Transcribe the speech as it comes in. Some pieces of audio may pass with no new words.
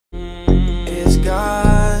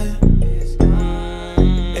God.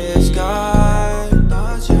 It's God.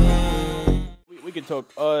 We can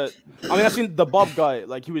talk. I mean, I've seen the Bob guy.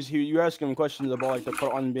 Like you were asking him questions about like the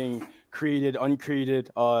Quran being created,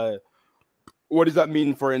 uncreated. What does that mean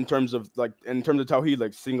in terms of Tawhid,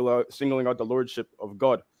 like singling out the lordship of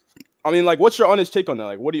God? I mean, like, what's your honest take on that?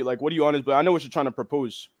 Like, what do you honest? But I know what you're trying to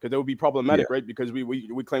propose because that would be problematic, right? Because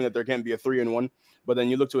we claim that there can't be a 3-in-1, but then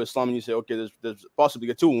you look to Islam and you say, okay, there's possibly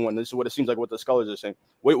a 2-in-1. This is what it seems like what the scholars are saying.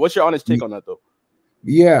 Wait, what's your honest take on that though?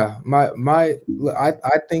 Yeah, I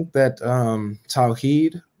think that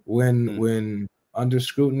Tawhid when under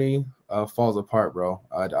scrutiny falls apart, bro.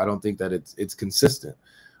 I don't think that it's consistent,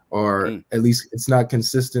 or at least it's not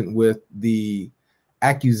consistent with the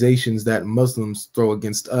accusations that Muslims throw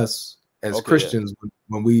against us as Christians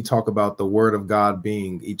when we talk about the word of God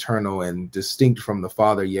being eternal and distinct from the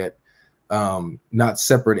Father, yet not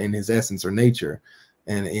separate in his essence or nature,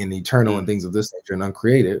 and eternal and things of this nature and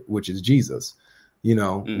uncreated, which is Jesus. You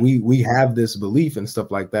know, we have this belief and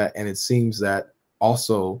stuff like that, and it seems that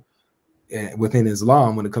also within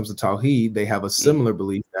Islam, when it comes to Tawhid, they have a similar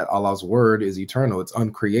belief that Allah's word is eternal, it's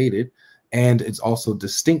uncreated, and it's also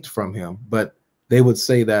distinct from him. But they would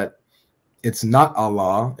say that it's not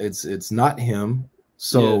Allah, it's not him.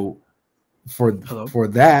 So for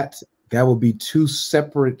that will be two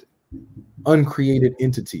separate uncreated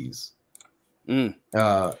entities.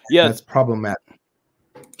 That's problematic.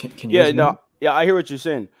 Can you I hear what you're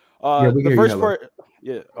saying. The first part,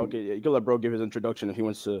 you can let bro give his introduction if he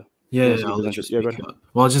wants to.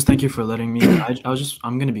 Well, just thank you for letting me.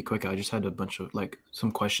 I'm gonna be quick. I just had a bunch of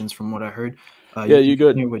some questions from what I heard. You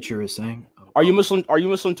good? Hear what you were saying. Are you Muslim? Are you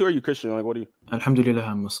Muslim too? Or are you Christian? Like, what are you? Alhamdulillah,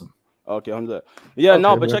 I'm Muslim. Okay, alhamdulillah. Yeah,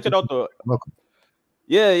 no, but check it out though.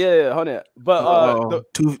 Yeah, honey. But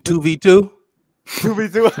 2v2.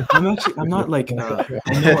 2v2. I'm not like I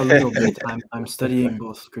know a little bit. I'm studying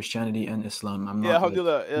both Christianity and Islam. I'm not.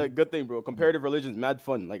 Alhamdulillah. Good thing, bro. Comparative religion's mad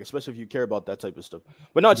fun, like especially if you care about that type of stuff.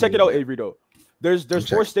 But no, check it out, Avery. Though there's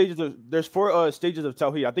four stages of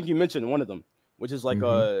Tawhid. I think you mentioned one of them, which is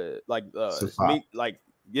well,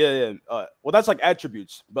 that's like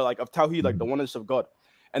attributes, but like of Tawhid, like the oneness of God.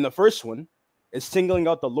 And the first one is singling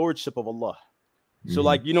out the lordship of Allah. So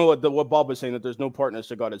like, you know what Bob was saying, that there's no partners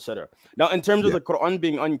to God, etc. Now, in terms of the Quran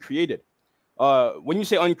being uncreated, when you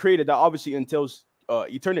say uncreated, that obviously entails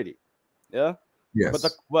eternity. Yeah.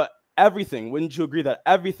 Yes. But everything, wouldn't you agree that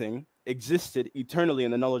everything existed eternally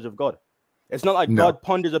in the knowledge of God? It's not like God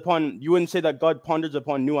ponders upon. You wouldn't say that God ponders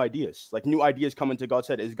upon new ideas, like new ideas come into God's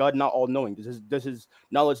head. Is God not all knowing? Does his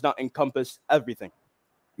knowledge not encompass everything?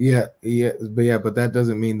 But that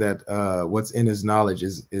doesn't mean that what's in his knowledge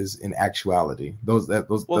is in actuality. Those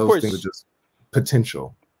things are just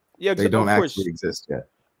potential. Yeah, they don't actually exist yet.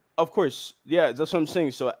 Of course, yeah, that's what I'm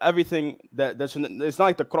saying. So everything it's not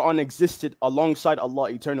like the Quran existed alongside Allah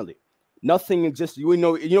eternally. Nothing exists. You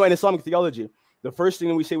know, in Islamic theology, the first thing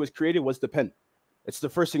that we say was created was the pen. It's the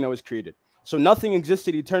first thing that was created. So nothing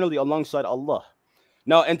existed eternally alongside Allah.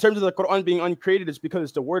 Now, in terms of the Quran being uncreated, it's because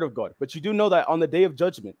it's the word of God. But you do know that on the day of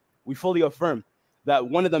judgment, we fully affirm that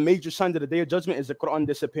one of the major signs of the day of judgment is the Quran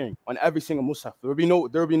disappearing on every single mushaf. There will be no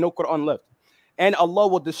Quran left. And Allah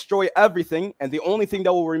will destroy everything, and the only thing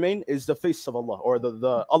that will remain is the face of Allah, or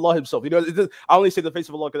the Allah himself. You know, I only say the face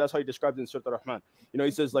of Allah because that's how he described it in Surah Ar-Rahman. You know,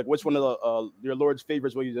 he says, like, which one of your Lord's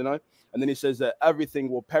favors will you deny? And then he says that everything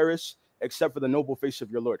will perish except for the noble face of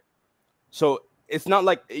your Lord. So it's not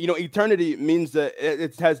like, you know, eternity means that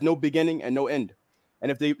it has no beginning and no end.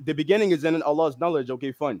 And if the beginning is in Allah's knowledge,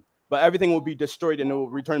 okay, fine. But everything will be destroyed and it will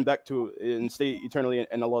return back to and stay eternally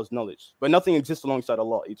in Allah's knowledge. But nothing exists alongside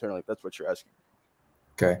Allah eternally. That's what you're asking.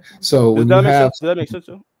 Okay. So does that make sense?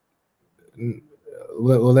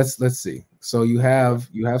 Well, let's see. So you have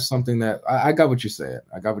something that I got what you said.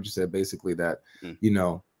 I got what you said, basically that you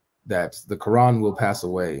know that the Quran will pass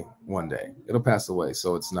away one day. It'll pass away.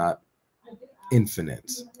 So it's not infinite,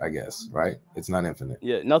 I guess, right? It's not infinite.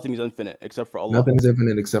 Yeah, nothing's infinite except for Allah. Nothing's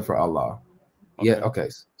infinite except for Allah. Okay. Yeah, okay.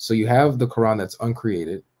 So you have the Quran that's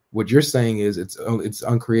uncreated. What you're saying is it's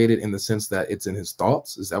uncreated in the sense that it's in his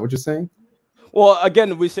thoughts. Is that what you're saying? Well,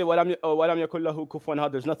 again, we say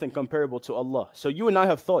there's nothing comparable to Allah. So you and I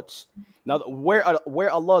have thoughts. Now, where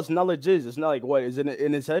Allah's knowledge is, it's not like what is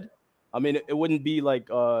in his head. I mean, it wouldn't be like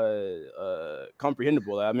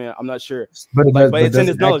comprehensible. I mean, I'm not sure, but it's in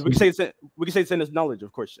his knowledge. We can say it's in his knowledge,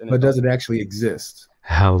 of course. But does it actually exist?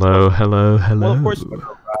 Hello. Well, of course.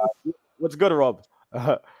 What's good, Rob?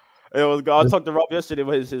 It was. I talked to Rob yesterday,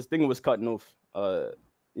 but his thing was cutting off.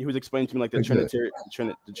 He was explaining to me like the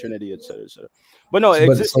Trinity, etc. But no, it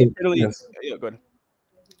exists internally. Yes. Yeah, go ahead.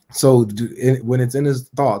 So when it's in his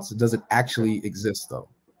thoughts, does it actually exist though?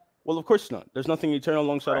 Well, of course not. There's nothing eternal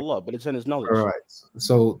alongside Allah, but it's in his knowledge. All right.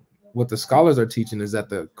 So what the scholars are teaching is that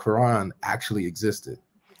the Quran actually existed.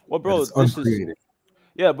 Well, bro, it's uncreated.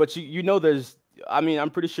 Yeah, but you know there's. I mean, I'm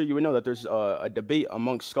pretty sure you would know that there's a debate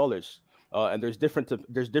amongst scholars, and there's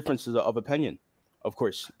differences of opinion, of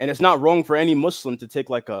course, and it's not wrong for any Muslim to take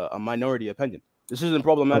like a minority opinion. This isn't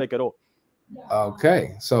problematic at all.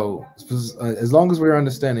 Okay, so as long as we're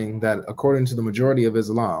understanding that according to the majority of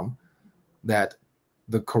Islam, that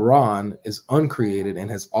the Quran is uncreated and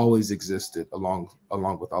has always existed along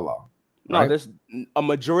with Allah. No, right? there's a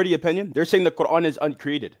majority opinion. They're saying the Quran is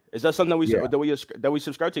uncreated. Is that something that we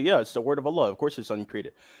subscribe to? Yeah, it's the word of Allah. Of course, it's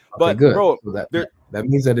uncreated. But good. bro, so that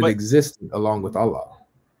means that it existed along with Allah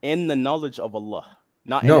in the knowledge of Allah,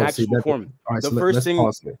 not in actual form. All right, the so first thing.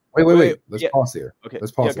 Pause here. Wait. Let's pause here. Okay.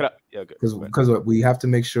 Let's pause here. Because we have to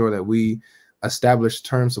make sure that we establish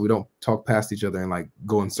terms so we don't talk past each other and like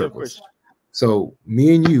go in circles. So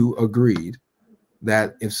me and you agreed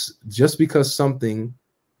that if just because something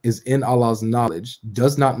is in Allah's knowledge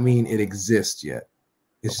does not mean it exists yet.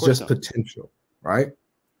 It's just potential, right?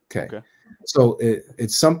 Okay. So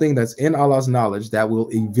it's something that's in Allah's knowledge that will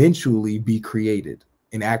eventually be created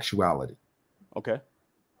in actuality. Okay.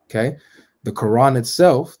 The Quran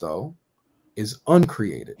itself, though, is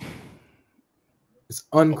uncreated. It's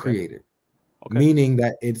uncreated, meaning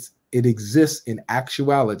that it exists in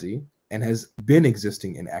actuality and has been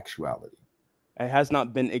existing in actuality. It has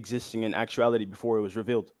not been existing in actuality before it was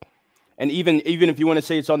revealed. And even if you want to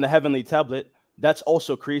say it's on the heavenly tablet, that's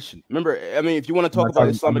also creation. Remember, I mean, if you want to talk about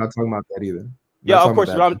Islamic, I'm not talking about that either. Yeah, of course.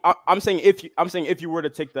 But I'm saying if you were to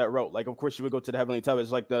take that route, like of course you would go to the heavenly tablet.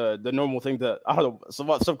 It's like the normal thing that I don't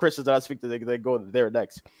know. Some Christians that I speak to, they go there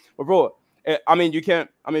next. But bro, I mean, you can't.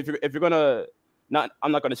 I mean, if you're gonna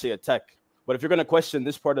I'm not gonna say attack, but if you're gonna question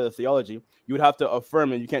this part of the theology, you would have to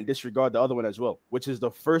affirm, and you can't disregard the other one as well, which is the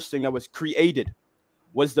first thing that was created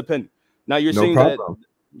was the pen. Now you're saying that,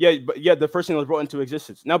 the first thing that was brought into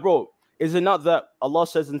existence. Now, bro, is it not that Allah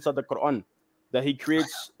says inside the Quran that He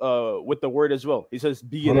creates with the word as well? He says,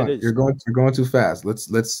 "Be and it is." You're going too fast.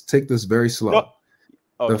 Let's take this very slow. No.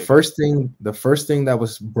 Okay. The first thing that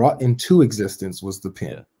was brought into existence was the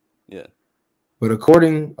pen. Yeah. But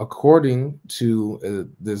according to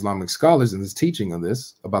the Islamic scholars and this teaching of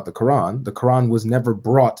this about the Quran was never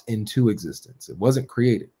brought into existence. It wasn't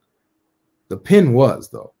created. The pen was,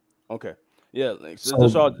 though. Okay. Yeah. So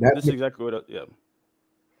this is exactly what.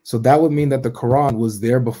 So that would mean that the Quran was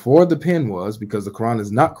there before the pen was, because the Quran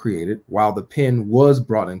is not created, while the pen was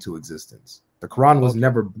brought into existence. The Quran was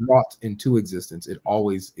never brought into existence. It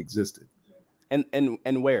always existed.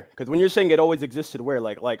 And where? Because when you're saying it always existed, where?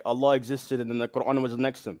 Like Allah existed and then the Quran was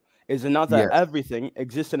next to Him. Is it not that everything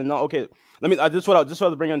existed and not? Okay, I just want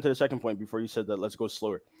to bring on to the second point before you said that. Let's go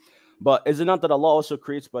slower. But is it not that Allah also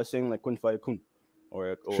creates by saying like kun fayakun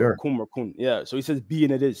or kum or kun? Yeah. So He says be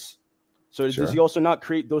and it is. So does He also not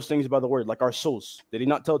create those things by the word, like our souls? Did He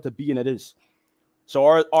not tell it to be and it is? So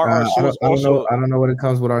our souls I don't know what it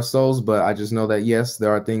comes with our souls, but I just know that yes,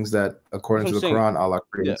 there are things that according to the Quran, Allah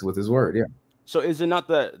creates with His word. Yeah. So is it not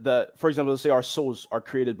that for example, let's say our souls are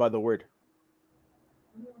created by the word?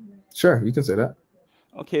 Sure, you can say that.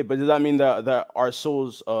 Okay, but does that mean that our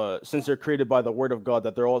souls, since they're created by the word of God,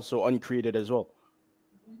 that they're also uncreated as well?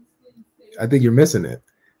 I think you're missing it.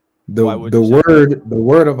 The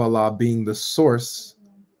word of Allah being the source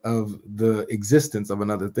of the existence of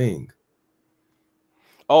another thing.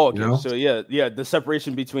 Oh, okay. You know? So yeah, the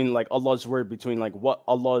separation between like Allah's word, between like what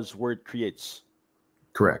Allah's word creates.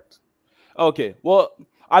 Correct. Okay. Well,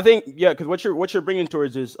 I think because what you're bringing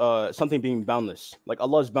towards is something being boundless. Like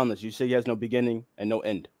Allah is boundless. You say He has no beginning and no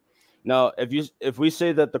end. Now, if we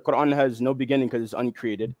say that the Quran has no beginning because it's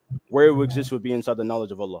uncreated, where it would exist would be inside the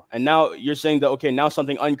knowledge of Allah. And now you're saying that okay, now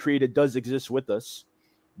something uncreated does exist with us,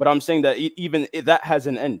 but I'm saying that even that has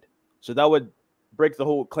an end. So that would break the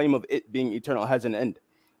whole claim of it being eternal. It has an end,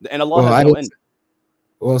 and Allah has no end.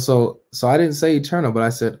 Well, so I didn't say eternal, but I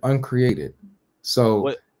said uncreated.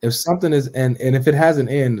 So if something is and if it has an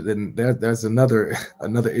end, then there's another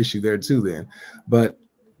issue there too. Then, but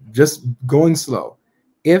just going slow.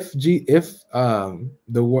 If the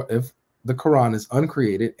Quran is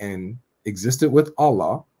uncreated and existed with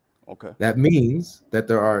Allah, okay, that means that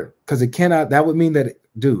there are, because it cannot. That would mean that,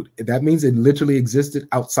 that means it literally existed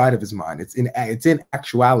outside of His mind. It's in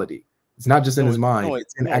actuality. It's not just in His mind.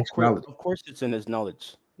 It's in actuality. Of course, it's in His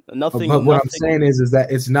knowledge. Nothing. But what I'm saying is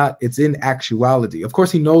that it's not. It's in actuality. Of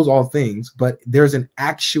course, He knows all things, but there's an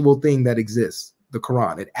actual thing that exists. the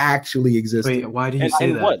Quran. It actually existed. Wait, why do you say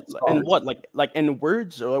And that? what? And what? Like in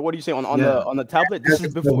words, or what do you say on Yeah. the tablet? This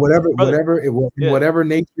is before whatever brother. whatever it was, Yeah. whatever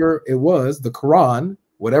nature it was, the Quran,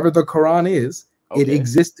 whatever the Quran is, it Okay.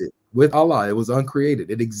 existed with Allah. It was uncreated.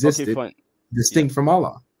 It Okay, existed fine. distinct from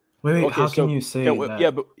Allah. Wait, Okay, how so can you say that?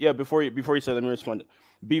 yeah, but yeah, before you say, let me respond.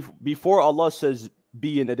 Before Allah says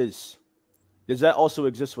be and it is, does that also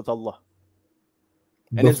exist with Allah?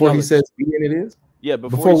 And his Before he knowledge. says be and it is? Yeah,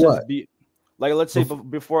 before Before he says what? be, like let's say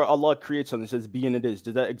before Allah creates something, it says be and it is.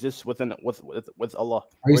 Does that exist with Allah?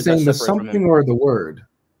 Are you Or is that saying the separate from something him? or the word?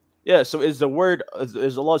 Yeah, so is the word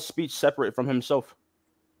is Allah's speech separate from himself?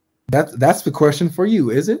 That's the question for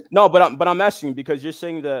you, is it? No, but I'm asking because you're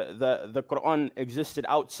saying the Quran existed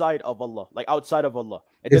outside of Allah, like outside of Allah.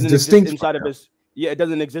 It It's doesn't exist distinct inside from of his. Yeah, it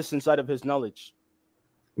doesn't exist inside of his knowledge.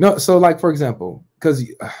 No, so like for example, because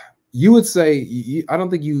you would say I don't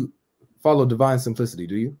think you follow divine simplicity,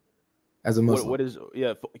 do you? As a Muslim. What is?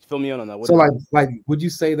 Yeah, fill me in on that. What So is like would you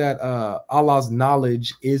say that Allah's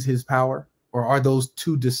knowledge is his power, or are those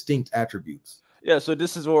two distinct attributes? Yeah, so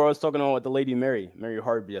this is where I was talking about with the lady Mary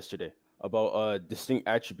Harb yesterday about distinct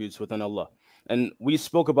attributes within Allah. And we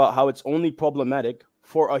spoke about how it's only problematic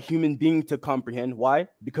for a human being to comprehend. Why?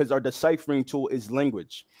 Because our deciphering tool is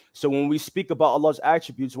language. So when we speak about Allah's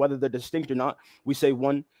attributes, whether they're distinct or not, we say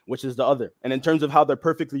one, which is the other. And in terms of how they're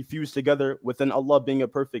perfectly fused together within Allah being a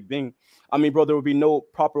perfect being, I mean, bro, there would be no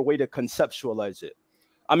proper way to conceptualize it.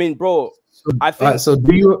 I mean, bro, So, I think so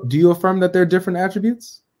do you affirm that they're different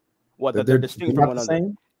attributes? what That that they're distinct from not one the another.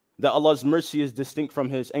 same? That Allah's mercy is distinct from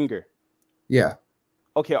his anger. Yeah.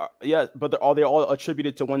 Okay, yeah, but are they all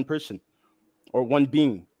attributed to one person or one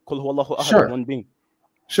being? Qul huwallahu ahad, Sure. one being.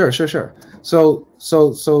 Sure. So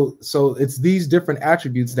it's these different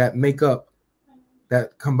attributes that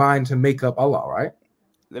combine to make up Allah, right?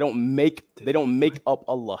 They don't make up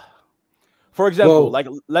Allah. For example, Well- like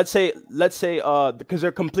let's say because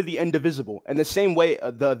they're completely indivisible. In the same way,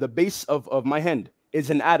 the base of my hand is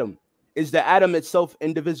an atom. Is the atom itself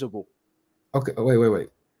indivisible? Okay, wait.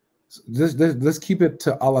 Let's keep it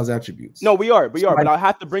to Allah's attributes. No, we are, but like- I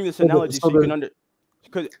have to bring this so the- analogy so so you the- can under.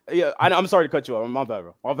 Because yeah, I'm sorry to cut you off. My bad,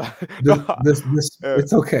 bro. My bad. This Yeah.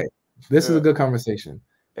 it's okay. This is Yeah. a good conversation.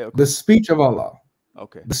 Yeah, okay. The speech of Allah,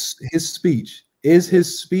 Okay. his speech, is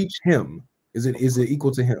his speech him? Is it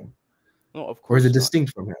equal to him, No, of or course is it not.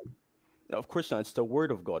 distinct from him? No, of course not. It's the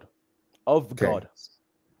word of God. Of Okay. God.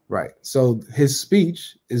 Right. So his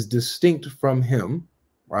speech is distinct from him,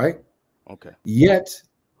 right? Okay. Yet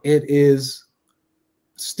it is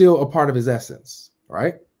still a part of his essence,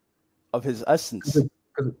 right? Of his essence.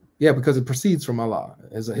 Because it proceeds from Allah.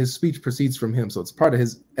 His speech proceeds from him, so it's part of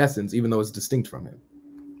his essence, even though it's distinct from him.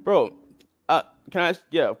 Bro, can I ask?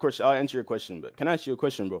 Yeah, of course, I'll answer your question, but can I ask you a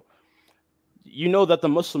question, bro? You know that the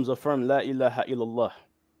Muslims affirm La ilaha illallah.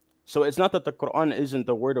 So it's not that the Quran isn't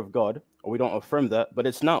the word of God, or we don't affirm that, but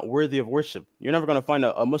it's not worthy of worship. You're never going to find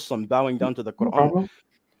a Muslim bowing down to the No Quran. problem.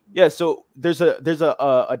 Yeah, so there's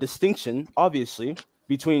a distinction, obviously,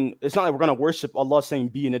 between, it's not like we're going to worship Allah saying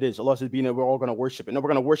be and it is. Allah says be and it, we're all going to worship it. No, we're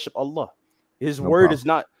going to worship Allah. His No word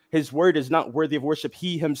problem. is not worthy of worship.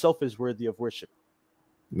 He himself is worthy of worship.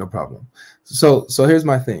 No problem. So here's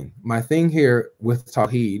my thing. My thing here with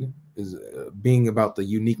Tawhid is being about the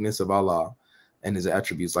uniqueness of Allah and his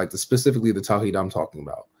attributes, like specifically the Tawhid I'm talking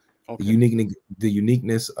about. Okay. The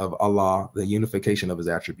uniqueness of Allah, the unification of his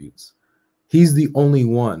attributes. He's the only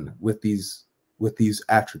one with these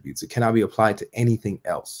attributes. It cannot be applied to anything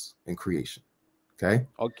else in creation. Okay.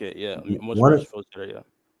 Okay, yeah. Yeah.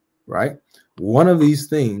 Right. One of these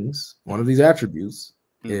things, one of these attributes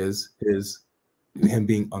is him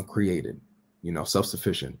being uncreated,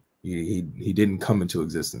 self-sufficient. He didn't come into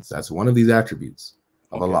existence. That's one of these attributes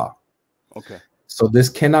of Allah. Okay. So this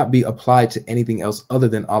cannot be applied to anything else other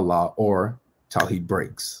than Allah, or Tawhid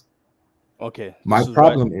breaks. Okay. My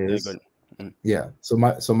problem is, yeah, So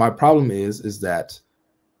my problem is that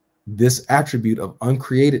this attribute of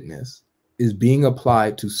uncreatedness is being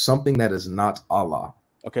applied to something that is not Allah.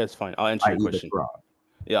 Okay, that's fine. I'll answer your question.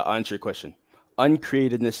 Yeah, I'll answer your question.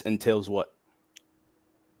 Uncreatedness entails what?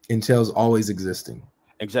 Entails always existing.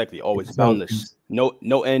 Exactly, always boundless. No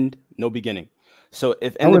end, no beginning. So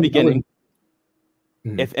if in the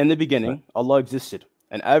beginning Allah existed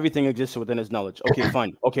and everything existed within his knowledge, okay,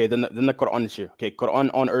 fine. Okay, then the Quran is here. Okay, Quran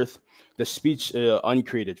on earth, the speech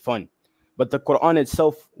uncreated, fine. But the Quran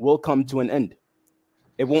itself will come to an end.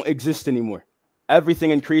 It won't exist anymore.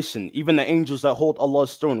 Everything in creation, even the angels that hold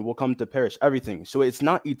Allah's throne, will come to perish. Everything. So it's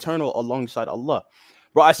not eternal alongside Allah.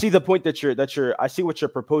 Bro, I see the point I see what you're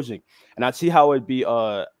proposing, and I see how it'd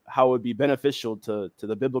be beneficial to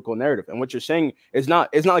the biblical narrative. And what you're saying is not,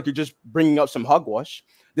 it's not like you're just bringing up some hogwash.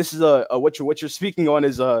 This is what you're speaking on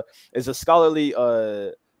is a scholarly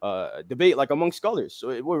debate, like among scholars.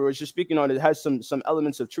 So what you're speaking on, it has some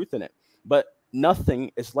elements of truth in it, but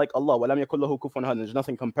nothing is like Allah. وَلَمْ يَكُنْ لَهُ كُفُوًا أَحَدٌ. There's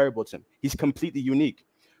nothing comparable to him. He's completely unique.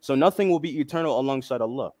 So nothing will be eternal alongside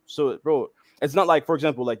Allah. So, bro, it's not like, for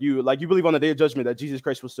example, like you believe on the day of judgment that Jesus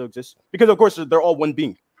Christ will still exist, because of course they're all one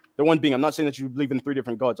being. They're one being. I'm not saying that you believe in three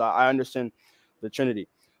different gods. I understand the Trinity,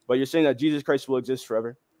 but you're saying that Jesus Christ will exist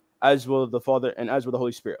forever, as will the Father and as will the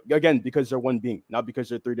Holy Spirit. Again, because they're one being, not because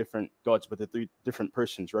they're three different gods, but they're three different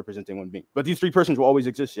persons representing one being. But these three persons will always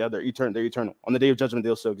exist. Yeah, they're eternal. They're eternal. On the day of judgment,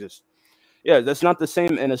 they'll still exist. Yeah, that's not the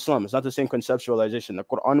same in Islam. It's not the same conceptualization. The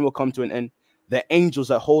Quran will come to an end. The angels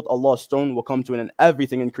that hold Allah's throne will come to an end.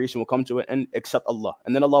 Everything in creation will come to an end except Allah.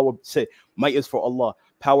 And then Allah will say, might is for Allah,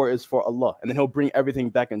 power is for Allah. And then he'll bring everything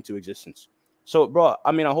back into existence. So, bro,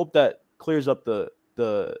 I mean, I hope that clears up the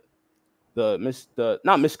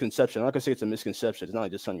not misconception. I'm not gonna say it's a misconception. It's not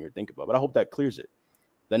like just something you're thinking about, but I hope that clears it.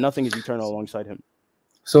 That nothing is eternal alongside him.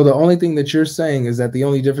 So the only thing that you're saying is that the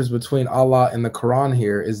only difference between Allah and the Quran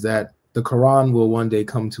here is that the Quran will one day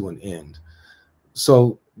come to an end.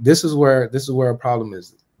 So this is where a problem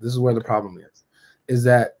is. This is where the problem is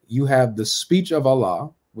that you have the speech of Allah,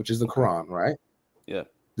 which is the Quran, right? Yeah.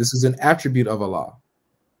 This is an attribute of Allah.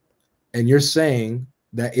 And you're saying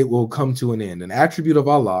that it will come to an end. An attribute of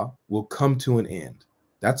Allah will come to an end.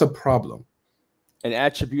 That's a problem. An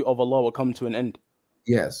attribute of Allah will come to an end.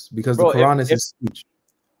 Yes, because the Quran is his speech.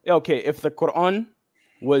 Okay, if the Quran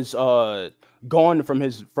was gone from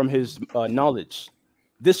his knowledge,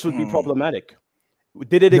 this would be problematic.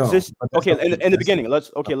 Did it exist? Okay, in the beginning,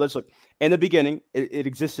 let's look. In the beginning, it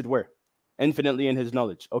existed where? Infinitely in his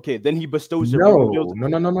knowledge. Okay, then he bestows it.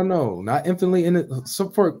 No, not infinitely in it. So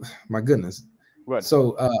for my goodness. Right.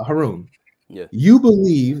 So Harun, yeah, you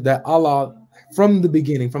believe that Allah from the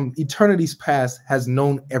beginning, from eternity's past, has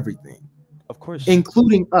known everything. Of course.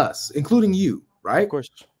 Including us, including you, right? Of course.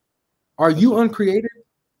 Are you uncreated?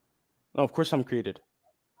 No, of course I'm created.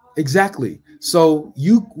 Exactly. So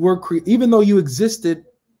you were even though you existed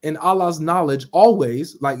in Allah's knowledge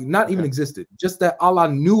always, like not even existed, just that Allah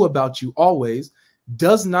knew about you always,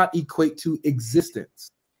 does not equate to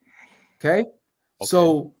existence. Okay?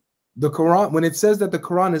 So the Quran, when it says that the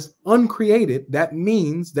Quran is uncreated, that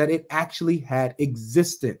means that it actually had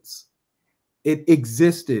existence. It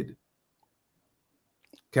existed.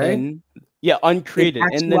 Okay? Yeah, uncreated.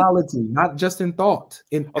 In actuality, and then, not just in thought.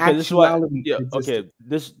 In actuality.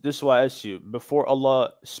 This is why I asked you. Before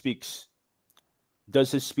Allah speaks, does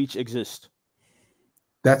his speech exist?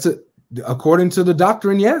 That's it. According to the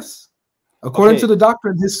doctrine, yes. According to the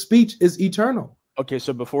doctrine, his speech is eternal. Okay,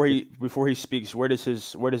 so before he speaks, where does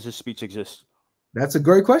his speech exist? That's a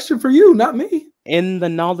great question for you, not me. In the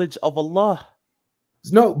knowledge of Allah.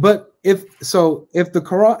 No, but if the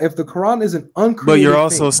Quran is an uncreated, but you're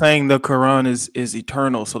also saying the Quran is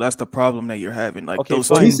eternal, so that's the problem that you're having. Like those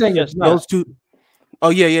two, he's saying those two. Oh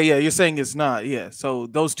yeah. You're saying it's not. Yeah. So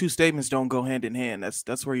those two statements don't go hand in hand.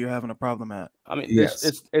 That's where you're having a problem at. I mean,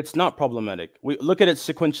 it's not problematic. We look at it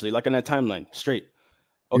sequentially, like in a timeline, straight.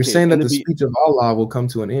 Okay, you're saying that the speech of Allah will come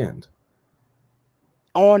to an end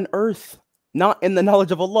on earth, not in the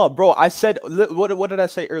knowledge of Allah, bro. I said, what did I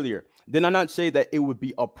say earlier? Did I not say that it would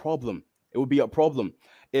be a problem? It would be a problem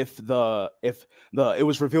if it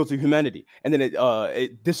was revealed to humanity and then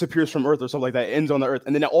it disappears from earth or something like that. It ends on the earth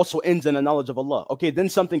and then it also ends in the knowledge of Allah. Okay, then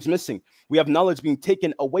something's missing. We have knowledge being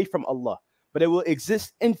taken away from Allah, but it will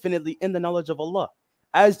exist infinitely in the knowledge of Allah.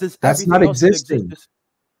 As does that's not existing.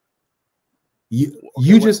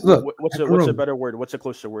 You just look. What's a better word? What's a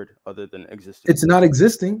closer word other than existing? It's not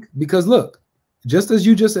existing because look, just as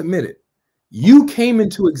you just admitted, you came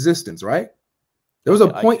into existence, right? There was a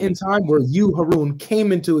point in time where you, Harun,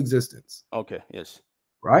 came into existence. Okay, yes.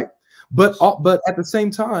 Right? But at the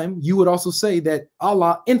same time, you would also say that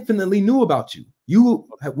Allah infinitely knew about you. You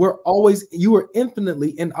were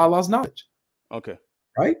infinitely in Allah's knowledge. Okay.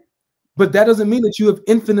 Right? But that doesn't mean that you have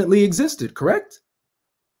infinitely existed, correct?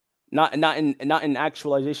 Not in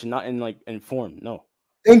actualization, not in form, no.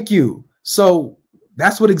 Thank you. So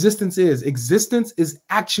that's what existence is. Existence is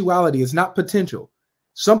actuality. It's not potential.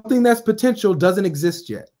 Something that's potential doesn't exist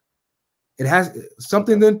yet. It has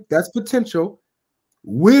something that's potential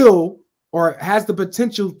will or has the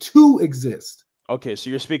potential to exist. Okay, so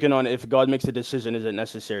you're speaking on if God makes a decision, is it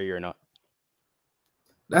necessary or not?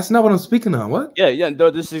 That's not what I'm speaking on. What? Yeah. No,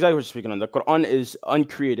 this is exactly what you're speaking on. The Quran is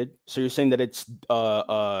uncreated, so you're saying that it's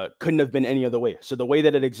couldn't have been any other way. So the way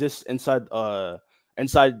that it exists inside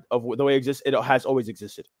inside of the way it exists, it has always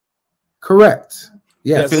existed. Correct.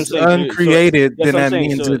 Yes. If it's uncreated, then that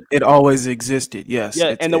means it always existed. Yes.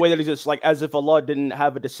 Yeah, and the way that it exists, like as if Allah didn't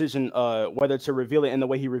have a decision whether to reveal it in the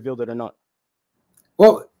way He revealed it or not.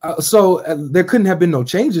 Well, there couldn't have been no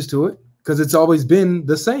changes to it because it's always been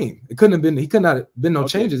the same. It couldn't have been. He could not have been no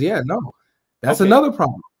changes. Yeah, no, that's another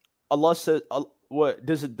problem. Allah said, "What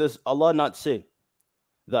does Allah not say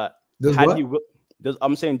that does had what? He will?"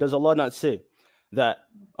 I'm saying, does Allah not say that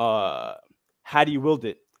had He willed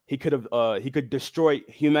it, He could destroy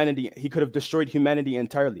humanity. He could have destroyed humanity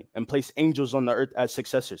entirely and placed angels on the earth as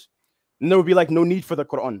successors, and there would be like no need for the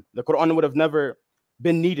Quran. The Quran would have never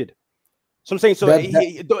been needed. So I'm saying, so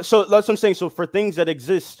that's what I'm saying. So for things that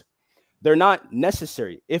exist, they're not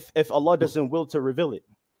necessary if Allah doesn't will to reveal it.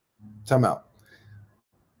 Time out.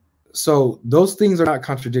 So those things are not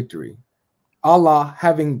contradictory. Allah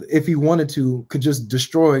having, if He wanted to, could just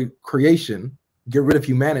destroy creation, get rid of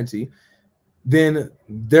humanity. Then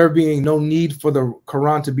there being no need for the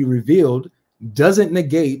Quran to be revealed doesn't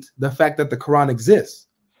negate the fact that the Quran exists.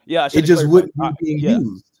 Yeah, it just wouldn't be being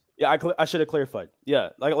used. Yeah, I should have clarified. Yeah,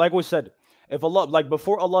 like we said, if Allah, like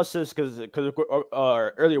before Allah says, because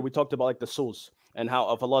earlier we talked about like the souls and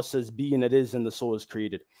how if Allah says be and it is and the soul is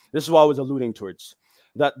created. This is what I was alluding towards,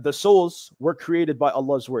 that the souls were created by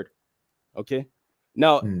Allah's word. Okay,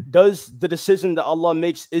 now does the decision that Allah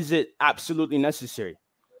makes, is it absolutely necessary?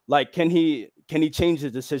 Like, can he change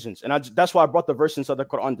his decisions? And that's why I brought the verse inside the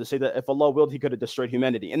Quran to say that if Allah willed, He could have destroyed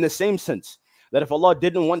humanity. In the same sense that if Allah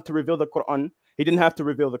didn't want to reveal the Quran, He didn't have to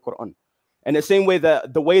reveal the Quran. And the same way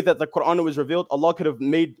that the Quran was revealed, Allah could have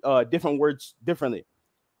made different words differently,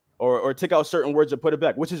 or take out certain words and put it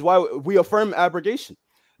back. Which is why we affirm abrogation.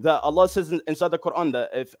 That Allah says inside the Quran that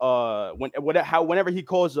if whenever He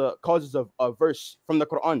causes a verse from the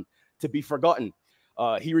Quran to be forgotten,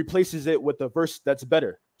 He replaces it with a verse that's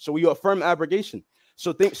better. So we affirm abrogation.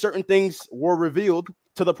 So certain things were revealed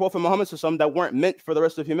to the Prophet Muhammad that weren't meant for the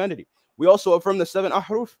rest of humanity. We also affirm the 7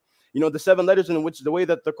 ahruf, the 7 letters in which the way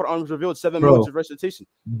that the Quran was revealed, 7 modes of recitation.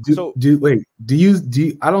 Do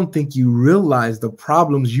you? I don't think you realize the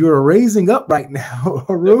problems you're raising up right now,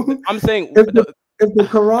 Harun. I'm saying if the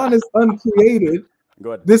Quran is uncreated,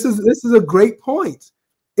 go ahead. This is a great point.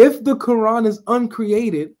 If the Quran is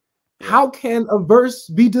uncreated, how can a verse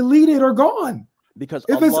be deleted or gone? Because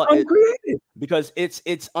if it's uncreated, because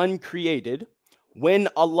it's uncreated when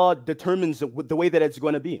Allah determines the way that it's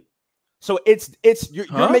going to be. So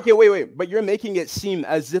you're making but you're making it seem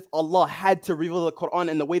as if Allah had to reveal the Quran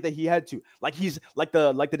in the way that He had to, like He's like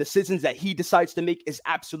the decisions that He decides to make is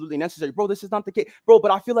absolutely necessary, bro. This is not the case, bro.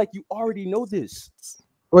 But I feel like you already know this.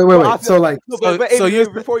 Wait. So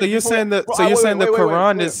you're saying the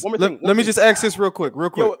Quran is. Let me just ask this real quick.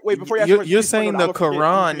 Wait, before you ask, you're saying the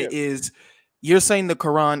Quran is. You're saying the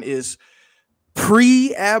Quran is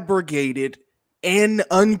pre-abrogated and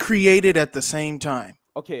uncreated at the same time.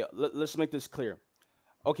 Okay, let's make this clear.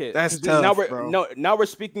 Okay, that's tough, now we're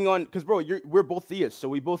speaking on, because bro, we're both theists, so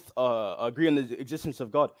we both agree on the existence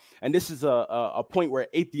of God, and this is a point where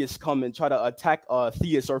atheists come and try to attack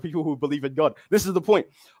theists or people who believe in God. This is the point.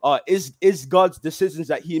 Is God's decisions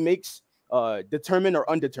that He makes determined or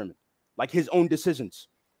undetermined, like His own decisions?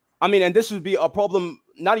 I mean, and this would be a problem,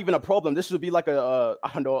 not even a problem. This would be like a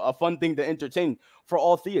fun thing to entertain for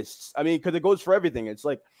all theists. I mean, because it goes for everything. It's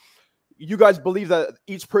like, you guys believe that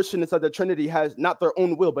each person inside the Trinity has not their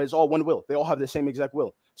own will, but it's all one will. They all have the same exact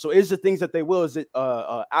will. So is the things that they will, is it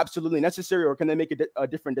absolutely necessary, or can they make a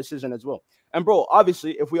different decision as well? And bro,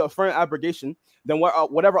 obviously, if we affirm abrogation, then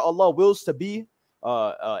whatever Allah wills to be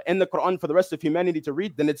in the Quran for the rest of humanity to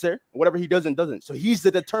read, then it's there. Whatever He doesn't. So He's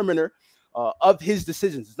the determiner of His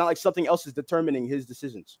decisions. It's not like something else is determining His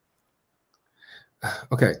decisions.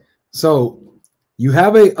 Okay, so you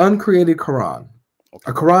have an uncreated Quran,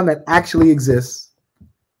 a Quran that actually exists,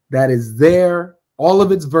 that is there, all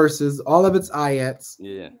of its verses, all of its ayats,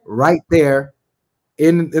 right there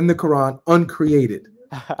in the Quran, uncreated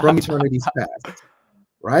from eternity's past,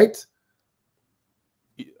 right?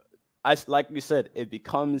 Like we said, it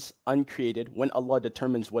becomes uncreated when Allah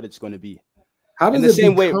determines what it's going to be. How does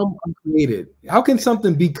it become uncreated? How can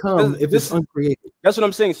something become if it's uncreated? That's what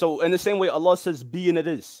I'm saying. So in the same way Allah says be and it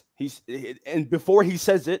is. And before He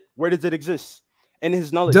says it, where does it exist? In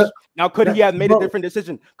His knowledge. Now, could He have made a different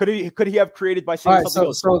decision? Could he have created by saying something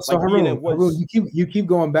else? So like Harun, you keep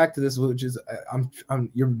going back to this, which is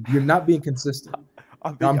you're not being consistent.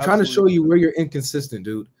 I'm trying to show you where you're inconsistent,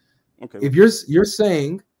 dude. Okay. If you're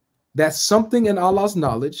saying that something in Allah's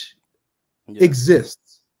knowledge exists.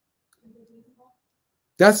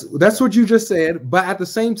 That's what you just said, but at the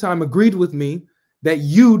same time agreed with me that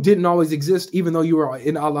you didn't always exist, even though you were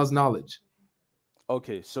in Allah's knowledge.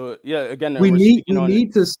 Okay, so yeah, again, We we're need speaking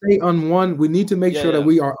on to stay on one. We need to make yeah, sure that yeah,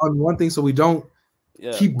 we are on one thing, so we don't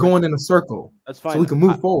keep we're going in a circle. that's So fine. we can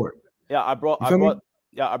move forward. Yeah, You feel me?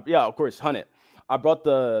 yeah, of course, 100. I brought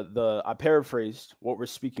I paraphrased what we're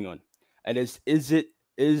speaking on, and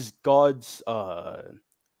is God's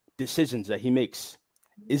decisions that He makes,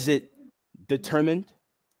 is it determined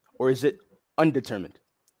or is it undetermined?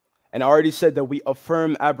 And I already said that we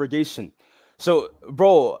affirm abrogation. So,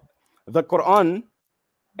 bro, the Quran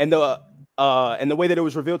and the way that it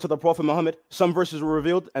was revealed to the Prophet Muhammad, some verses were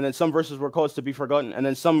revealed, and then some verses were caused to be forgotten, and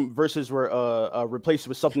then some verses were replaced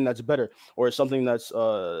with something that's better or something that's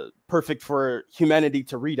perfect for humanity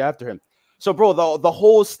to read after him. So, bro, the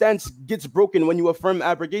whole stance gets broken when you affirm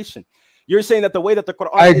abrogation. You're saying that the way that the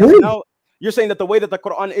Quran is now, you're saying that the way that the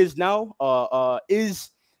Quran is now is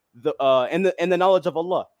in the knowledge of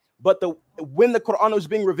Allah. But when the Quran was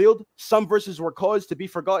being revealed, some verses were caused to be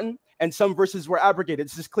forgotten, and some verses were abrogated.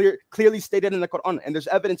 This is clearly stated in the Quran, and there's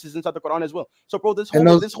evidences inside the Quran as well. So, bro, this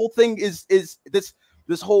whole thing is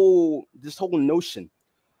this whole notion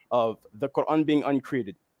of the Quran being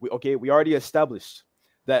uncreated. We already established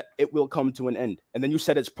that it will come to an end, and then you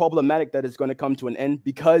said it's problematic that it's going to come to an end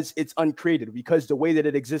because it's uncreated, because the way that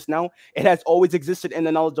it exists now, it has always existed in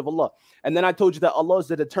the knowledge of Allah. And then I told you that Allah is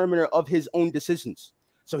the determiner of His own decisions.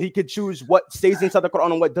 So He could choose what stays inside the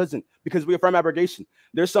Quran and what doesn't, because we affirm abrogation.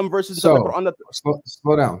 There's some verses in the Quran that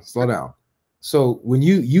slow down. So when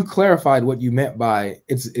you clarified what you meant by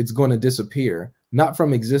it's going to disappear, not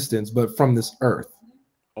from existence, but from this earth.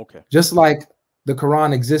 Okay. Just like the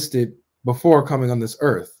Quran existed before coming on this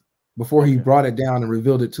earth, before He brought it down and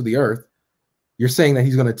revealed it to the earth, you're saying that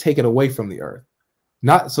He's going to take it away from the earth.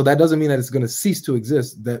 Not so that doesn't mean that it's going to cease to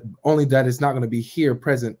exist, that only that it's not going to be here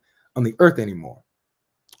present on the earth anymore.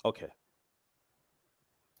 Okay.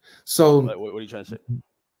 So what are you trying to say?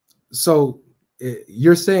 So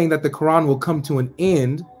you're saying that the Quran will come to an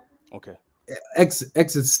end, okay,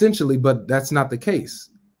 existentially, but that's not the case.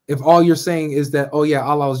 If all you're saying is that, oh yeah,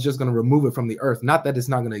 Allah is just going to remove it from the earth, not that it's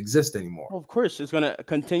not going to exist anymore. Well, of course, it's going to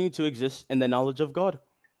continue to exist in the knowledge of God.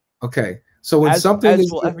 Okay, so when something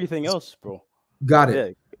is everything else, bro. Got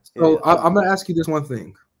it. Yeah, so I'm going to ask you this one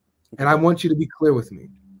thing, and I want you to be clear with me.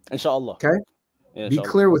 Inshallah. Okay. Yeah, be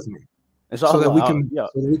clear with me. So that we can,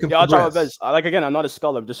 I'll try my best. Again, I'm not a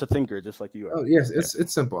scholar, I'm just a thinker, just like you are. Oh, yes,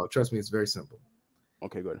 it's simple. Trust me, it's very simple.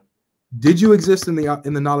 Okay, good. Did you exist in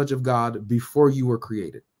the knowledge of God before you were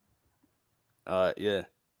created? Yeah.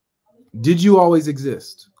 Did you always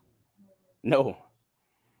exist? No.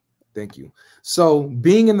 Thank you. So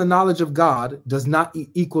being in the knowledge of God does not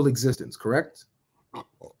equal existence, correct?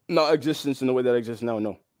 Not existence in the way that exists now,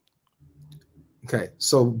 no. Okay,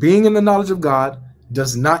 so being in the knowledge of God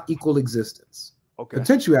does not equal existence. Okay.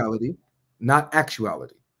 Potentiality, not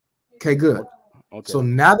actuality. Okay, good. Okay. So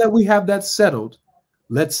now that we have that settled,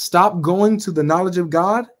 let's stop going to the knowledge of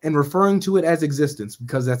God and referring to it as existence,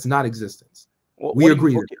 because that's not existence. Well, we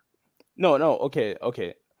agree. Okay. No,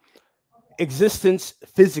 okay. Existence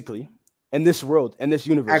physically in this world, in this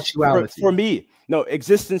universe. Actuality. For me, no,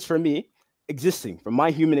 existence for me, existing from my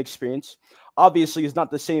human experience, obviously is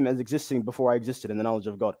not the same as existing before I existed in the knowledge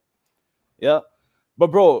of God. Yeah. But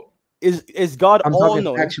bro, is God all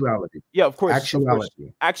knowing? Actuality. Yeah, of course.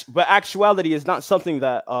 Actuality. But actuality is not something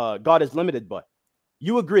that God is limited by.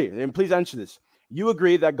 You agree, and please answer this. You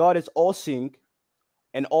agree that God is all seeing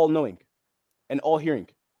and all knowing and all hearing.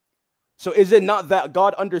 So is it not that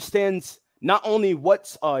God understands not only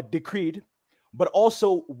what's decreed, but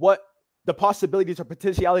also what the possibilities or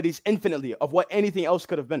potentialities infinitely of what anything else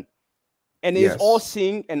could have been? And is all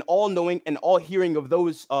seeing and all knowing and all hearing of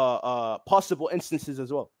those possible instances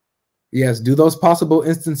as well. Yes. Do those possible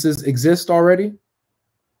instances exist already?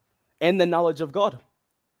 And the knowledge of God.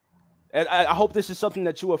 And I hope this is something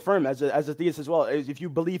that you affirm as a theist as well. If you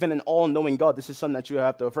believe in an all-knowing God, this is something that you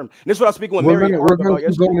have to affirm. And this is what I was speaking with Mary. We're going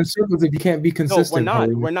to go in circles if you can't be consistent. No,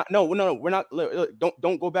 we're not. No, we're not.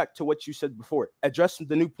 Don't go back to what you said before. Address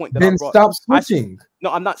the new point that then I brought. Stop switching.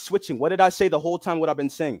 No, I'm not switching. What did I say the whole time? What I've been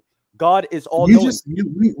saying? God is all knowing.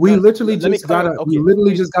 We literally just got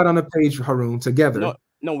on a page, Harun, together.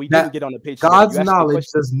 No, we didn't get on the page. God's knowledge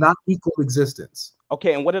does not equal existence.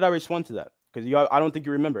 Okay, and what did I respond to that? Because I don't think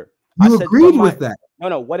you remember. You agreed with that.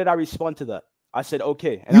 No. What did I respond to that? I said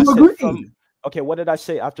okay, and you agreed. Okay, what did I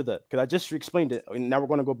say after that? Because I just explained it. And now we're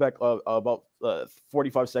going to go back about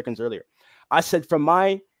 45 seconds earlier. I said from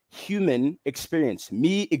my human experience,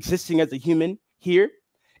 me existing as a human here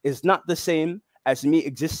is not the same as me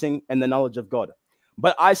existing in the knowledge of God.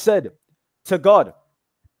 But I said to God,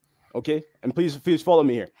 okay, and please follow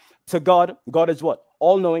me here. To God, God is what?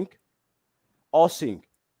 All knowing, all seeing,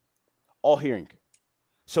 all hearing.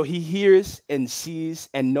 So he hears and sees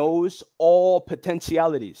and knows all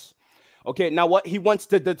potentialities. Okay, now what he wants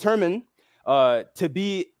to determine to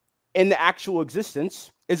be in the actual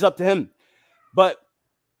existence is up to him. But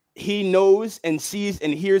he knows and sees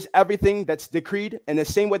and hears everything that's decreed in the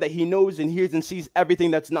same way that he knows and hears and sees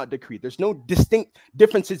everything that's not decreed. There's no distinct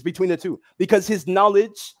differences between the two because his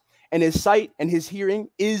knowledge and his sight and his hearing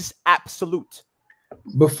is absolute.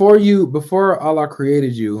 Before Allah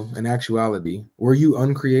created you in actuality, were you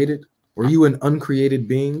uncreated? Were you an uncreated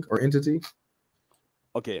being or entity?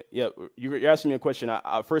 Okay, yeah, you're asking me a question.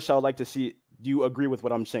 First, I would like to see, do you agree with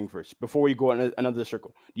what I'm saying first before we go on another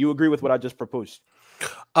circle? Do you agree with what I just proposed?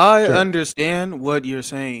 I Sure. understand what you're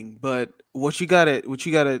saying, but what you gotta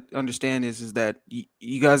understand is that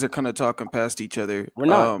you guys are kind of talking past each other. We're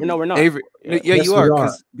not. No, we're not. Avery, Yeah. yeah, Yes, you we are, are.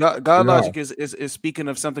 because God We logic is speaking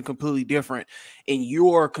of something completely different, and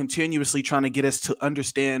you are continuously trying to get us to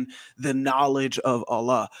understand the knowledge of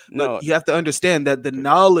Allah. But No, you have to understand that the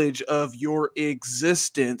knowledge of your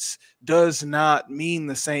existence does not mean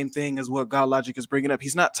the same thing as what God logic is bringing up.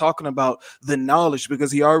 He's not talking about the knowledge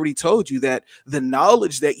because he already told you that the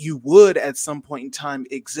knowledge that you would at some point in time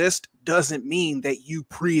exist doesn't mean that you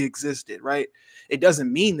pre-existed, right? It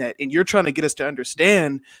doesn't mean that. And you're trying to get us to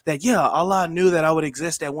understand that, yeah, Allah knew that I would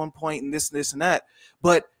exist at one point and this and that.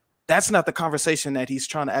 But that's not the conversation that he's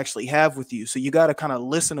trying to actually have with you. So you got to kind of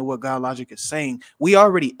listen to what God logic is saying. We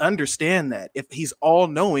already understand that if he's all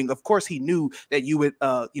knowing, of course he knew that you would,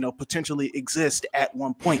 potentially exist at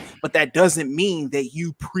one point, but that doesn't mean that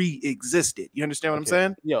you pre-existed. You understand what I'm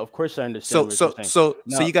saying? Yeah, of course I understand. what you're saying. So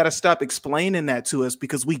Now- you got to stop explaining that to us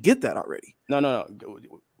because we get that already. No.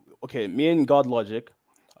 Okay, me and GodLogic,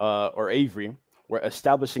 or Avery, we're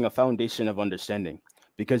establishing a foundation of understanding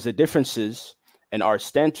because the differences and our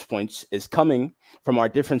standpoints is coming from our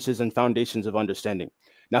differences and foundations of understanding.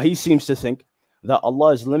 Now, he seems to think that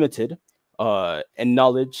Allah is limited in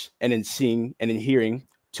knowledge and in seeing and in hearing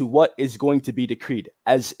to what is going to be decreed,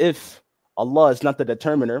 as if Allah is not the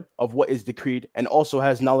determiner of what is decreed and also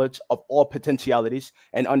has knowledge of all potentialities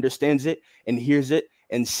and understands it and hears it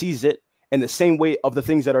and sees it in the same way of the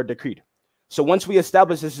things that are decreed. So once we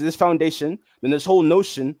establish this foundation, then this whole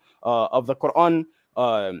notion of the Quran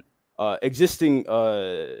existing,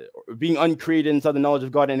 being uncreated inside the knowledge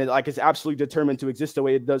of God, and it's absolutely determined to exist the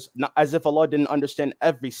way it does, not as if Allah didn't understand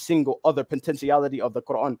every single other potentiality of the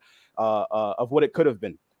Quran, of what it could have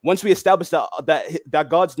been. Once we establish that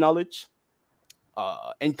God's knowledge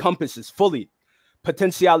encompasses fully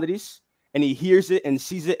potentialities, and he hears it and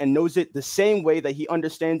sees it and knows it the same way that he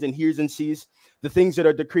understands and hears and sees the things that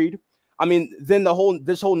are decreed, I mean, then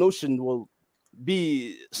this whole notion will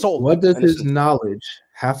be solved. What does his knowledge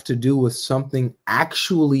have to do with something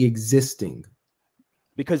actually existing?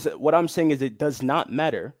 Because what I'm saying is it does not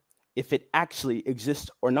matter if it actually exists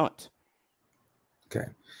or not. Okay.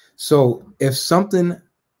 So if something,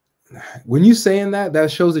 when you saying that, that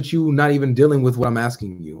shows that you not even dealing with what I'm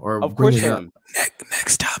asking you or Of course I bringing up. am.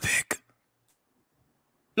 Next topic.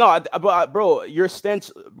 No, but bro, your stance,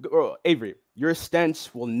 bro, Avery, your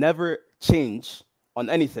stance will never change on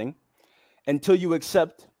anything until you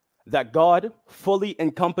accept that God fully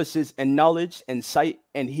encompasses in knowledge and sight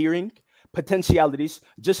and hearing potentialities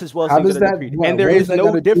just as well as How things does that are that, decreed. what- And there what is does that no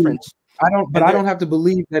gotta do? difference. I don't have to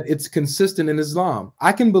believe that it's consistent in Islam.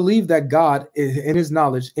 I can believe that God in his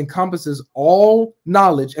knowledge encompasses all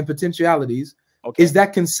knowledge and potentialities. Okay. Is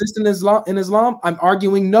that consistent in Islam? I'm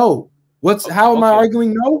arguing no. How am I Okay.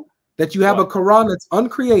 arguing no? That you have Why? a Quran that's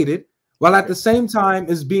uncreated while at Okay. the same time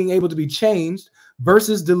is being able to be changed,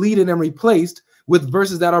 verses deleted and replaced with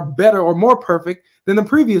verses that are better or more perfect than the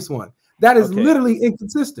previous one. That is Okay. literally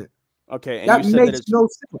inconsistent. Okay. And That you said that makes it's no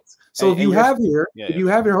sense. So and- if and you you're- have here, yeah, if yeah. you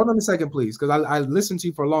have here, hold on a second, please, because I listened to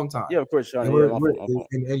you for a long time. Yeah, of course, Sean. And, Yeah, my fault, my fault.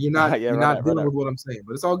 and you're not Yeah, you're right not out, dealing right with what I'm saying,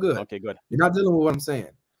 but it's all good. Okay, good. You're not dealing with what I'm saying.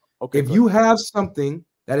 Okay. If good. you have something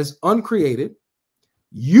that is uncreated,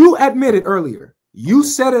 you admitted earlier, you Okay.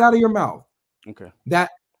 said it out of your mouth Okay.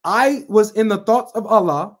 that I was in the thoughts of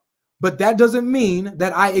Allah, but that doesn't mean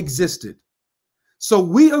that I existed. So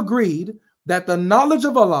we agreed that the knowledge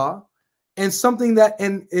of Allah and something that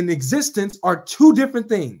in existence are two different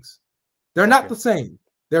things. They're not Okay. the same.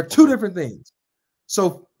 They're two different things.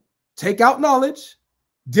 So take out knowledge,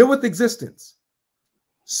 deal with existence.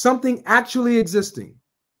 Something actually existing.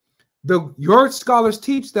 Your scholars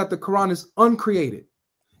teach that the Quran is uncreated,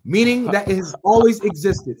 meaning that it has always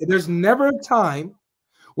existed. There's never a time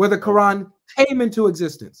where the Quran came into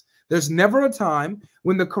existence. There's never a time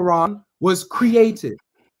when the Quran was created.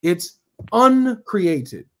 It's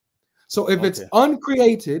uncreated. So if it's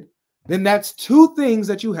uncreated, then that's two things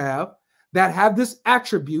that you have that have this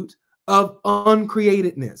attribute of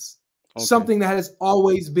uncreatedness, something that has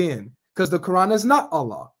always been, because the Quran is not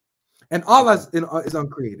Allah, and Allah is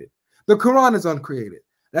uncreated. The Quran is uncreated.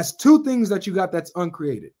 That's two things that you got that's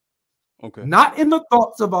uncreated. Okay. Not in the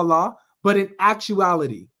thoughts of Allah, but in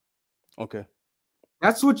actuality. Okay.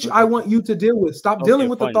 That's what I want you to deal with. Stop dealing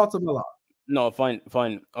with the thoughts of Allah. No, fine.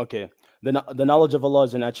 Okay. The knowledge of Allah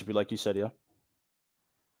is an attribute, like you said, yeah?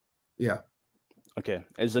 Yeah. Okay.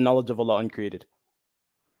 Is the knowledge of Allah uncreated?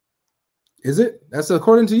 Is it? That's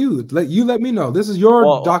according to you. Let me know. This is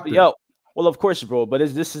your doctrine. Yeah. Well, of course, bro. But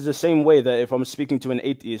this is the same way that if I'm speaking to an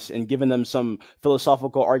atheist and giving them some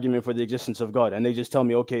philosophical argument for the existence of God, and they just tell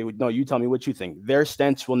me, okay, no, you tell me what you think. Their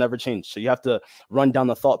stance will never change. So you have to run down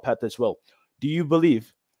the thought path as well. Do you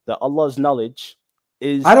believe that Allah's knowledge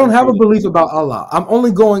is? I don't have a belief about Allah. I'm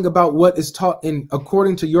only going about what is taught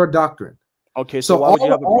according to your doctrine. Okay, so why would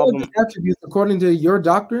you have a problem? All of the attributes according to your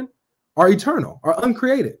doctrine are eternal, are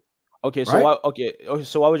uncreated. Okay, so right?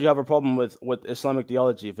 So why would you have a problem with Islamic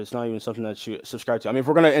theology if it's not even something that you subscribe to? I mean, if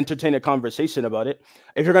we're going to entertain a conversation about it,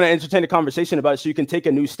 so you can take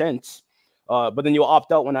a new stance, but then you'll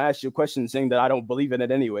opt out when I ask you a question saying that I don't believe in it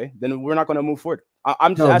anyway, then we're not going to move forward.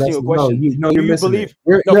 I'm just asking you a question. No, you're missing it.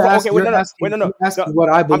 You're asking what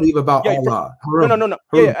I believe about Allah. No.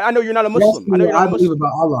 Yeah, I know you're not a Muslim. I know you're not a Muslim. believe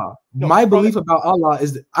about Allah. My belief about Allah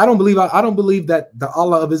is that I don't believe that the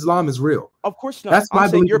Allah of Islam is real. Of course not. That's my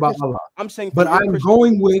belief about Allah. I'm saying, but I'm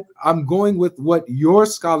going with what your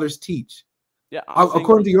scholars teach. Yeah,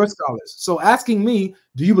 according to your scholars. So asking me,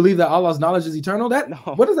 do you believe that Allah's knowledge is eternal?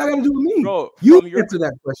 What does that got to do with me? Bro, you answer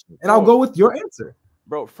that question, and I'll go with your answer.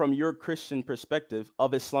 Bro, from your Christian perspective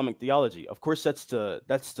of Islamic theology, of course, that's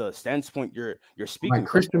the standpoint you're speaking. My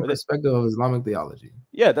Christian perspective of Islamic theology.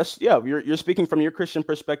 Yeah, you're speaking from your Christian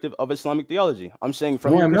perspective of Islamic theology. I'm saying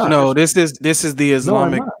from this is the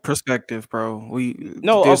Islamic perspective, bro.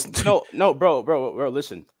 Bro.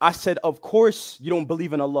 Listen, I said, of course you don't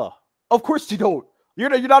believe in Allah. Of course you don't. You're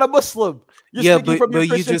not a Muslim. You're speaking from your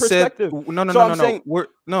Christian perspective.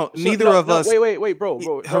 Neither of us. Wait,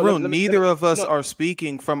 bro. Harun, neither of us are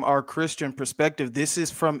speaking from our Christian perspective. This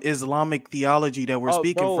is from Islamic theology that we're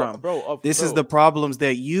speaking from. This is the problems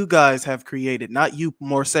that you guys have created, not you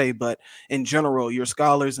more say, but in general, your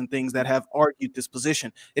scholars and things that have argued this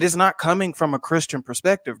position. It is not coming from a Christian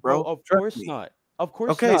perspective, bro. Of course not. Of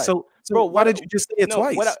course. Okay, not. so bro, why did you just say it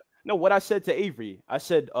twice? What I said to Avery, I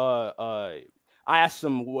said, I asked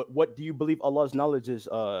him, what do you believe Allah's knowledge is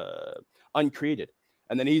uncreated?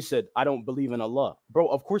 And then he said, I don't believe in Allah. Bro,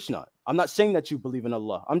 of course not. I'm not saying that you believe in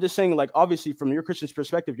Allah. I'm just saying, like, obviously, from your Christian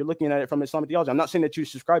perspective, you're looking at it from Islamic theology. I'm not saying that you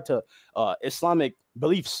subscribe to Islamic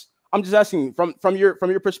beliefs. I'm just asking from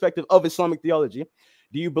your perspective of Islamic theology,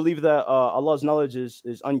 do you believe that Allah's knowledge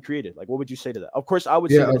is uncreated? Like, what would you say to that? Of course, I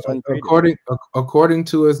would say that it's uncreated. According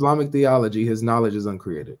to Islamic theology, his knowledge is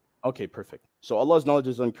uncreated. Okay, perfect. So Allah's knowledge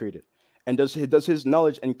is uncreated. And does his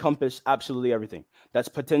knowledge encompass absolutely everything? That's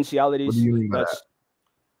potentialities. What do you mean by that?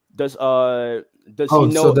 Does he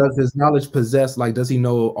know? So does his knowledge possess, like, does he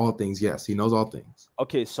know all things? Yes, he knows all things.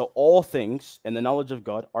 Okay, so all things in the knowledge of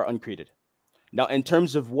God are uncreated. Now, in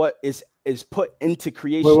terms of what is put into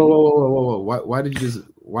creation. Whoa. Why did you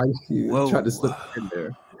try to slip in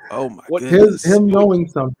there? Oh my goodness. Him knowing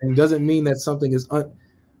something doesn't mean that something is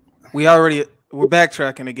We're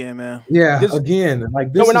backtracking again, man. Yeah, this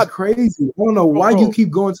is crazy. I don't know why you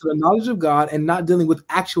keep going to the knowledge of God and not dealing with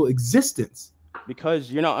actual existence. Because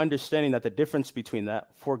you're not understanding that the difference between that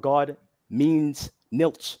for God means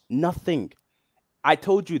nilch, nothing. I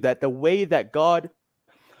told you that the way that God,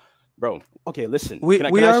 bro. Okay, listen. We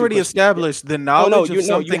already established the knowledge of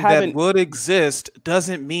something that would exist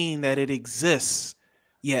doesn't mean that it exists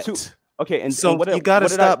yet. Okay, and so you got to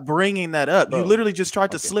stop bringing that up. Bro, you literally just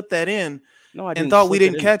tried to slip that in. No, I didn't. And thought we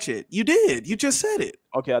didn't catch it. You did. You just said it.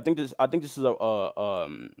 Okay, I think this is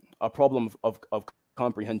a problem of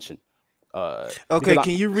comprehension. Okay,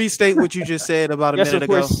 can you restate what you just said about a minute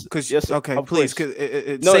ago? Please,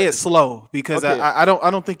 say it slow because I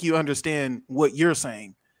don't think you understand what you're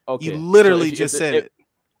saying. Okay, you literally just said it.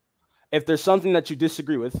 If there's something that you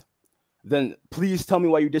disagree with, then please tell me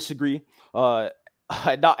why you disagree. Not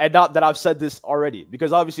that I've said this already,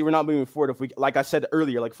 because obviously we're not moving forward if we, like I said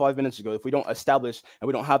earlier, like 5 minutes ago, if we don't establish and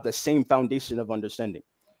we don't have the same foundation of understanding.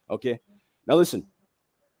 Okay, now listen,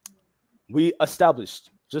 we established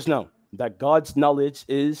just now that God's knowledge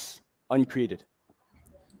is uncreated.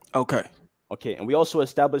 Okay, and we also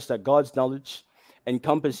established that God's knowledge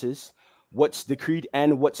encompasses what's decreed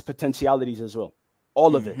and what's potentialities as well,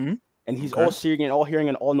 all of it, and He's all seeing and all hearing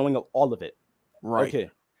and all knowing of all of it. Right. Okay,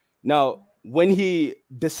 now when he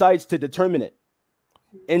decides to determine it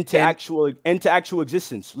into actual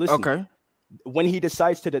existence. Listen. Okay. When he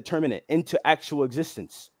decides to determine it into actual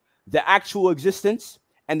existence, the actual existence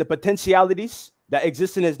and the potentialities that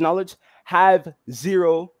exist in his knowledge have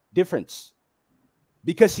zero difference,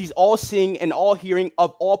 because he's all seeing and all hearing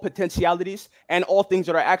of all potentialities and all things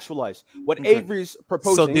that are actualized. What Avery's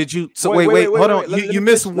proposing. So did you? So wait, hold on. You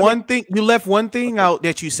missed one thing. You left one thing out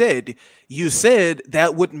that you said. You said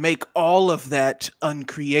that would make all of that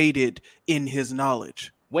uncreated in his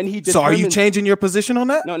knowledge. When he so are you changing your position on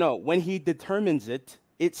that? No. When he determines it,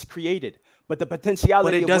 it's created. But the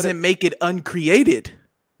potentiality. But it doesn't make it uncreated.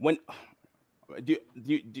 When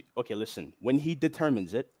okay, listen. When he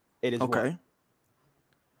determines it, it is okay. What?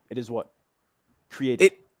 It is what?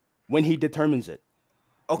 Created. When he determines it.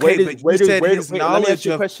 Okay, but you said his knowledge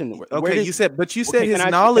of. Okay, you said his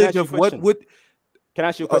knowledge of what would. Can I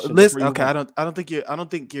ask you a question? Listen, okay, I don't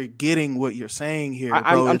think you're getting what you're saying here.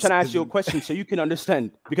 I'm trying to ask you a question so you can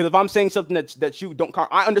understand. Because if I'm saying something that you don't,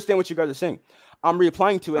 I understand what you guys are saying. I'm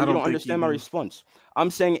replying to it, and you don't understand my response. I'm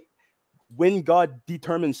saying, when God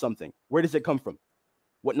determines something, where does it come from?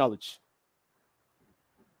 What knowledge?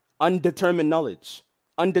 Undetermined knowledge.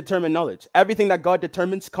 Undetermined knowledge. Everything that God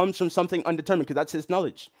determines comes from something undetermined, because that's his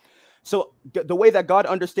knowledge. So the way that God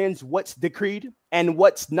understands what's decreed and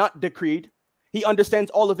what's not decreed, he understands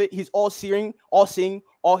all of it. He's all seeing,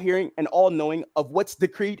 all hearing, and all knowing of what's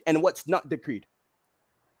decreed and what's not decreed.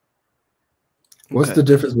 What's the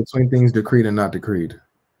difference between things decreed and not decreed?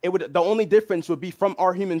 The only difference would be from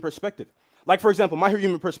our human perspective. Like, for example, my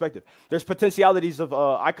human perspective, there's potentialities of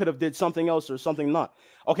I could have did something else or something not.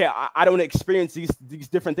 Okay, I don't experience these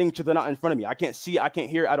different things because they're not in front of me. I can't see it, I can't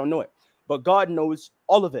hear it, I don't know it. But God knows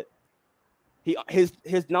all of it.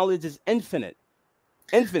 His knowledge is infinite.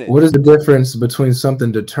 Infinite. What is the difference between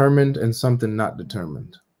something determined and something not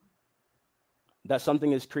determined? That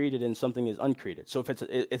something is created and something is uncreated. So if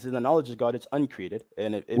it's in the knowledge of God, it's uncreated.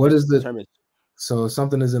 And what is determined? So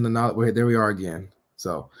something is in the knowledge. Wait, there we are again.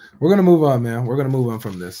 So we're gonna move on, man. We're gonna move on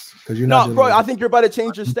from this because you're not. No, bro. I think you're about to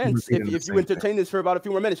change your stance if you entertain this for about a few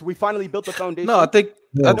more minutes. We finally built the foundation. No, I think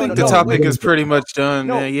the topic is pretty much done.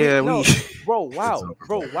 Man. Yeah, bro.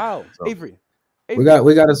 Wow, Avery. We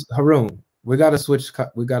got us, Harun. We got to switch.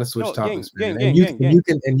 We got to switch topics, man. And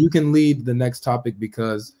you can lead the next topic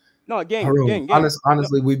because Harun,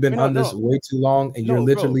 honestly, we've been on this way too long, and you're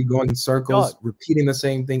literally going in circles, repeating the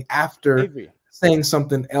same thing after saying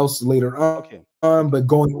something else later on, but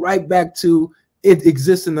going right back to it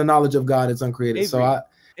exists in the knowledge of God. It's uncreated.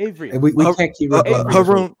 Avery, we can't keep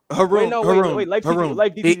Harun. Wait, let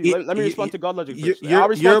me respond to GodLogic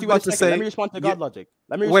first. You're about to say. Let me respond to GodLogic.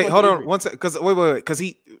 Wait, hold on one second, because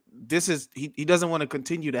he doesn't want to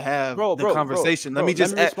continue to have the conversation. Let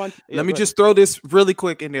me just throw this really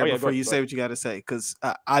quick in there before you say what you got to say, because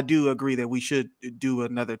I do agree that we should do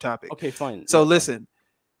another topic. Okay, fine. So listen,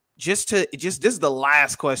 this is the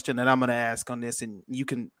last question that I'm going to ask on this, and you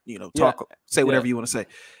can say whatever you want to say.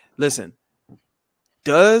 Listen,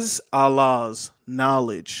 does Allah's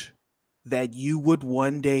knowledge that you would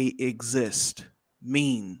one day exist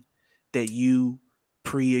mean that you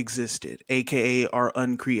pre-existed, aka are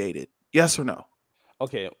uncreated? Yes or no?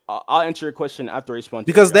 Okay, I'll answer your question after I respond.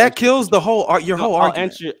 Because that kills the whole argument.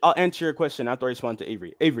 I'll answer your question after I respond to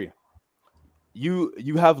Avery. Avery,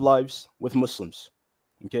 you have lives with Muslims,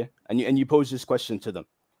 okay, and you pose this question to them,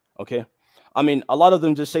 okay. I mean, a lot of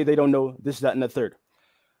them just say they don't know this, that, and the third.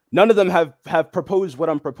 None of them have proposed what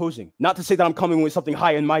I'm proposing. Not to say that I'm coming with something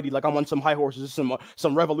high and mighty, like I'm on some high horses,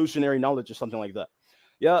 some revolutionary knowledge or something like that.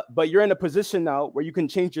 Yeah, but you're in a position now where you can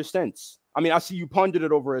change your stance. I mean, I see you pondered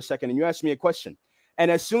it over a second and you asked me a question.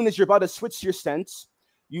 And as soon as you're about to switch your stance,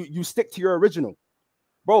 you stick to your original.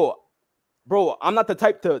 Bro, I'm not the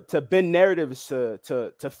type to bend narratives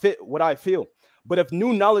to fit what I feel. But if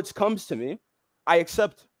new knowledge comes to me, I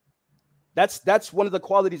accept. That's one of the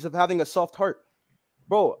qualities of having a soft heart.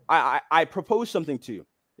 Bro, I proposed something to you.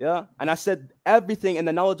 Yeah. And I said everything in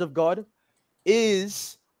the knowledge of God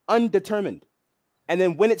is undetermined. And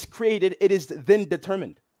then when it's created, it is then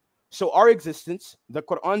determined. So our existence, the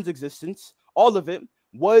Quran's existence, all of it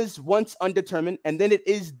was once undetermined, and then it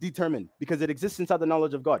is determined because it exists inside the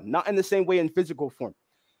knowledge of God, not in the same way in physical form.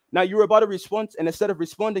 Now you're about to respond, and instead of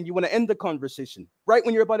responding, you want to end the conversation right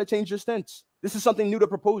when you're about to change your stance. This is something new to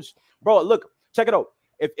propose. Bro, look, check it out.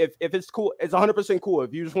 If it's cool, it's 100% cool.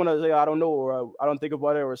 If you just want to say, I don't know, or I don't think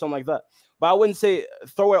about it, or something like that. But I wouldn't say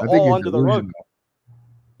throw it all under the rug.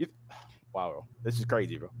 Wow, bro. This is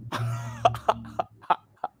crazy, bro.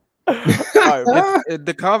 All right,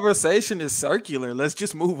 The conversation is circular. Let's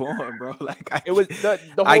just move on, bro. Like it was the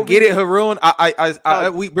I whole get it, reason- Harun.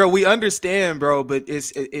 We understand, bro, but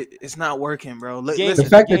it's not working, bro. James, The Listen,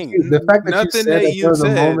 fact that you nothing said that that you there was a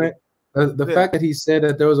said. moment, the Yeah. fact that he said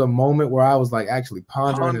that there was a moment where I was like actually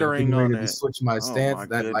pondering and getting on ready to it. switch my Oh stance, my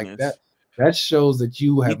that like goodness. that shows that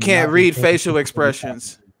you have You can't not read been paying facial attention to what's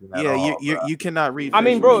expressions. happening at Yeah, all, you cannot read. I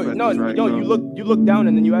mean, facial bro, expressions, no, right, no, bro? you look down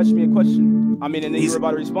and then you asked me a question. I mean, and then you He's- were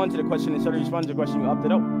about to respond to the question. Instead of responding to the question, you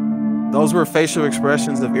opted out. Those were facial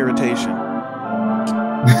expressions of irritation, Oh,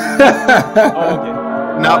 okay.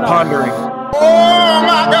 not pondering. Oh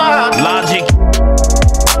my God. Logic